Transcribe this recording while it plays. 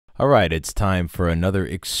Alright, it's time for another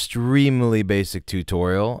extremely basic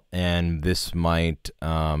tutorial, and this might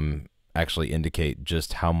actually indicate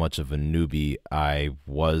just how much of a newbie I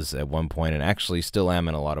was at one point, and actually still am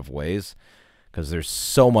in a lot of ways, because there's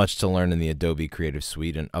so much to learn in the Adobe Creative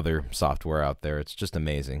Suite and other software out there. It's just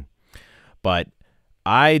amazing. But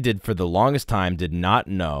I for the longest time, did not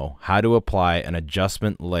know how to apply an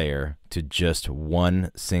adjustment layer to just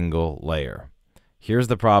one single layer. Here's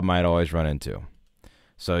the problem I'd always run into.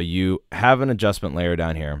 So you have an adjustment layer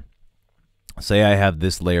down here. Say I have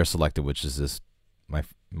this layer selected, which is this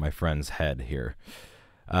my friend's head here,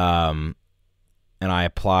 and I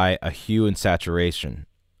apply a hue and saturation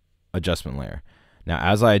adjustment layer. Now,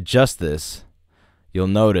 as I adjust this, you'll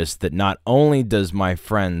notice that not only does my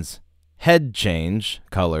friend's head change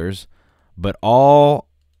colors, but all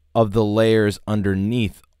of the layers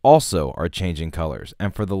underneath also are changing colors.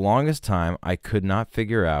 And for the longest time, I could not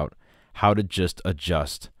figure out how to just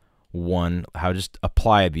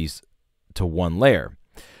apply these to one layer.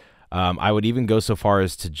 I would even go so far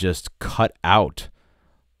as to just cut out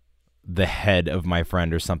the head of my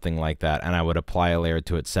friend or something like that, and I would apply a layer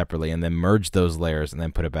to it separately and then merge those layers and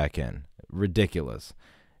then put it back in. Ridiculous.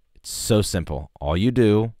 It's so simple. All you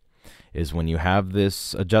do is when you have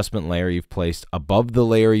this adjustment layer you've placed above the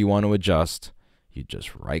layer you want to adjust, you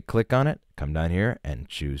just right click on it, come down here and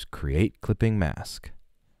choose Create Clipping Mask.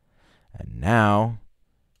 And now,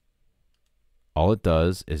 all it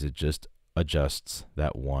does is it just adjusts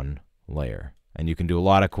that one layer. And you can do a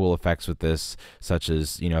lot of cool effects with this, such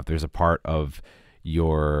as, if there's a part of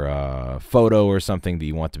your photo or something that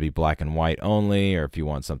you want to be black and white only, or if you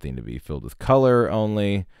want something to be filled with color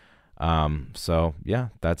only. So, yeah,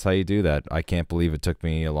 that's how you do that. I can't believe it took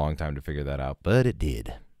me a long time to figure that out, but it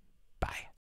did. Bye.